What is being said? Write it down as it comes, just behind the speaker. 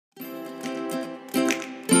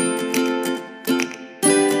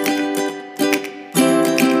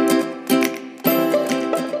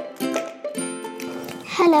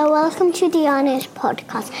Hello, welcome to the Honors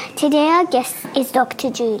Podcast. Today our guest is Dr.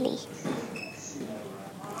 Julie.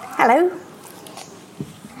 Hello.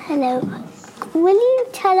 Hello. Will you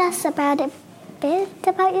tell us a bit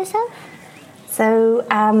about yourself? So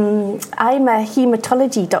I'm a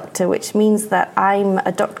haematology doctor, which means that I'm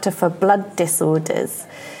a doctor for blood disorders.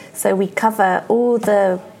 So we cover all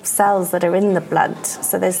the cells that are in the blood.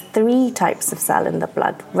 So there's 3 types of cell in the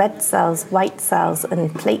blood: red cells, white cells,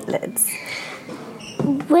 and platelets.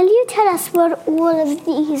 Will you tell us what all of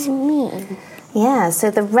these mean? Yeah, so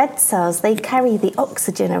the red cells, they carry the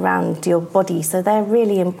oxygen around your body, so they're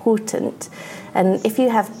really important. And if you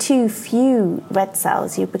have too few red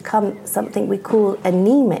cells, you become something we call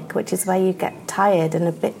anemic, which is where you get tired and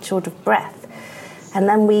a bit short of breath. And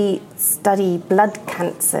then we study blood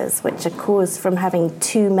cancers, which are caused from having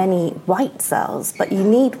too many white cells. But you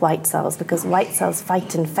need white cells because white cells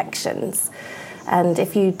fight infections. And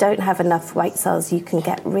if you don't have enough white cells, you can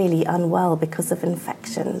get really unwell because of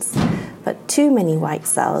infections. But too many white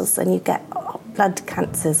cells, and you get blood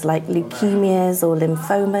cancers like leukemias or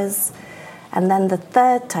lymphomas. And then the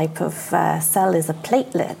 3rd type of cell is a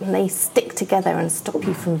platelet, and they stick together and stop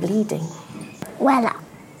you from bleeding. Well,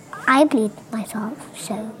 I bleed myself,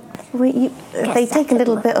 so... They take a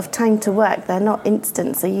little bit of time to work. They're not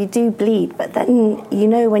instant, so you do bleed. But then,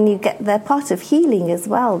 when you get... They're part of healing as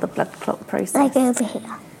well, the blood clot process. Like over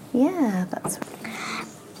here. Yeah, that's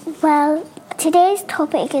right. Well, today's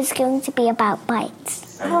topic is going to be about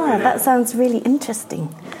bites. Oh, that sounds really interesting.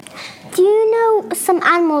 Do you know some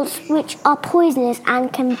animals which are poisonous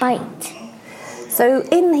and can bite? So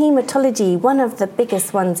in haematology, one of the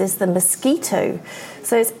biggest ones is the mosquito.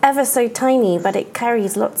 So it's ever so tiny, but it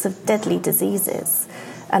carries lots of deadly diseases.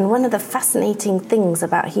 And one of the fascinating things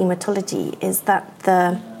about haematology is that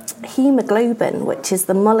the hemoglobin, which is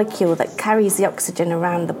the molecule that carries the oxygen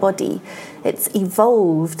around the body, it's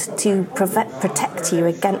evolved to protect you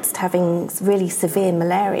against having really severe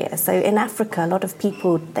malaria. So in Africa, a lot of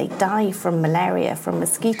people, they die from malaria, from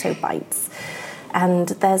mosquito bites. And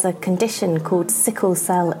there's a condition called sickle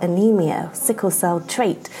cell anemia, sickle cell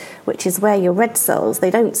trait, which is where your red cells,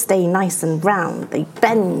 they don't stay nice and round. They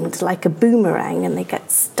bend like a boomerang and they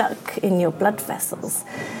get stuck in your blood vessels.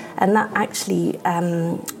 And that actually,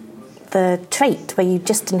 the trait where you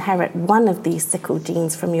just inherit one of these sickle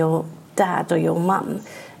genes from your dad or your mum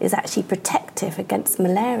is actually protective against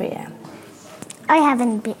malaria. I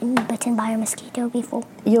haven't been bitten by a mosquito before.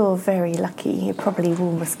 You're very lucky. You probably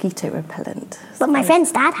wore mosquito repellent. But my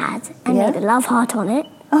friend's dad had, and made a love heart on it.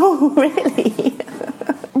 Oh, really?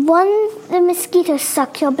 When the mosquitoes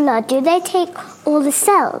suck your blood, do they take all the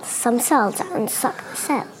cells, some cells, and suck the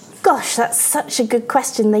cells? Gosh, that's such a good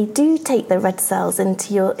question. They do take the red cells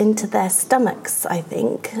into their stomachs, I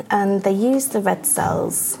think, and they use the red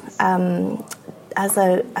cells as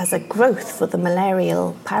a growth for the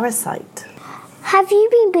malarial parasite. Have you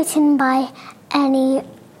been bitten by any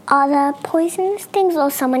other poisonous things or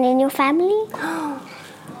someone in your family?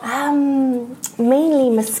 Mainly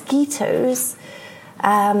mosquitoes.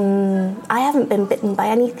 I haven't been bitten by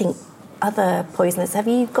anything other poisonous. Have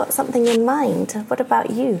you got something in mind? What about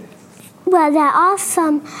you? Well, there are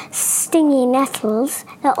some stingy nettles.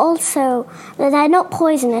 They're not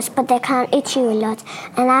poisonous, but they can itch you a lot.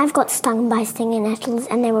 And I've got stung by stingy nettles,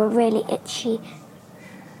 and they were really itchy.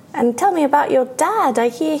 And tell me about your dad. I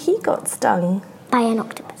hear he got stung. By an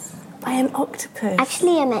octopus. By an octopus?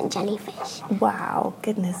 Actually, I meant jellyfish. Wow,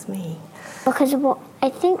 goodness me. Because I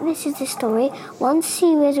think this is the story. Once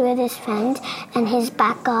he was with his friend, and his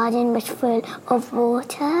back garden was full of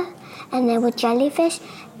water, and there were jellyfish,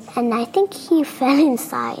 and I think he fell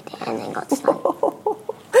inside and then got stung.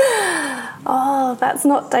 Oh, that's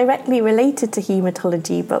not directly related to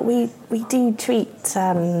haematology, but we do treat...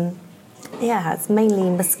 it's mainly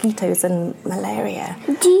mosquitoes and malaria.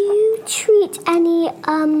 Do you treat any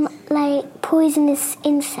poisonous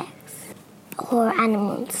insects or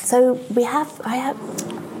animals? So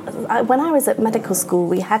when I was at medical school,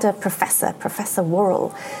 we had a Professor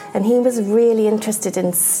Worrell, and he was really interested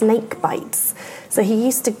in snake bites. So he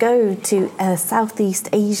used to go to a Southeast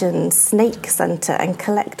Asian snake centre and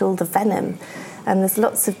collect all the venom. And there's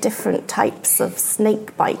lots of different types of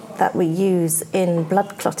snake bite that we use in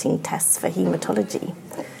blood clotting tests for haematology.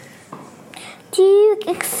 Do you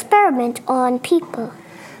experiment on people?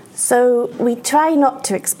 So we try not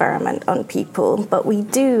to experiment on people, but we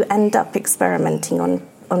do end up experimenting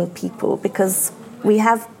on people because we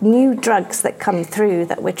have new drugs that come through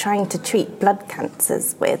that we're trying to treat blood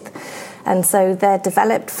cancers with. And so they're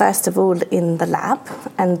developed, first of all, in the lab,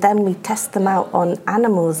 and then we test them out on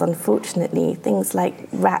animals, unfortunately, things like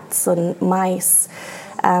rats and mice.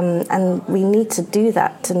 And we need to do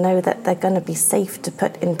that to know that they're going to be safe to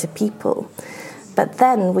put into people. But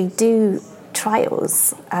then we do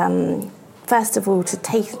trials. First of all, to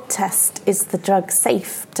test, is the drug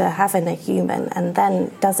safe to have in a human? And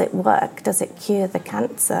then, does it work? Does it cure the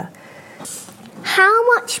cancer? How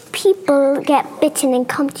much people get bitten and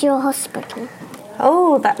come to your hospital?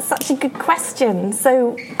 Oh, that's such a good question.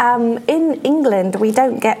 So in England, we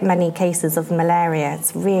don't get many cases of malaria.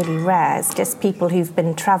 It's really rare. It's just people who've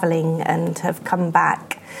been travelling and have come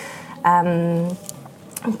back.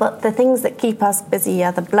 But the things that keep us busy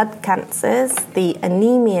are the blood cancers, the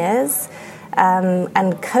anemias, and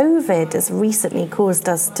COVID has recently caused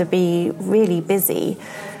us to be really busy.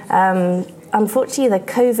 Unfortunately,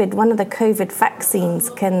 one of the COVID vaccines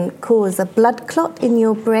can cause a blood clot in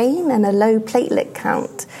your brain and a low platelet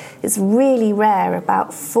count. It's really rare,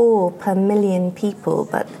 about 4 per million people,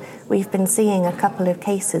 but we've been seeing a couple of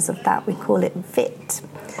cases of that. We call it VIT,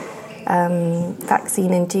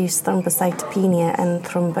 vaccine-induced thrombocytopenia and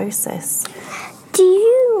thrombosis. Do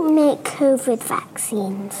you make COVID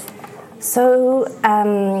vaccines? So,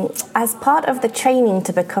 as part of the training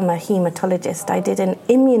to become a haematologist, I did an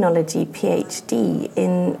immunology PhD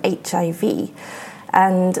in HIV.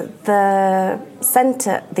 And the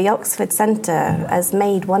Oxford Centre has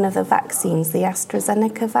made one of the vaccines, the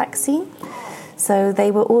AstraZeneca vaccine. So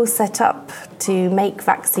they were all set up to make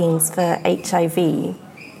vaccines for HIV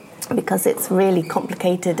because it's really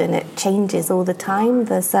complicated and it changes all the time,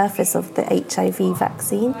 the surface of the HIV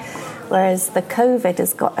vaccine. Whereas the COVID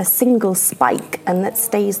has got a single spike and that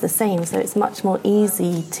stays the same, so it's much more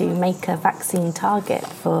easy to make a vaccine target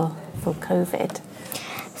for COVID.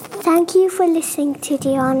 Thank you for listening to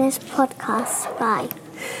Diana's podcast. Bye.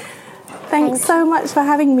 Thanks so much for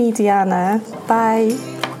having me, Diana.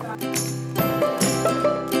 Bye.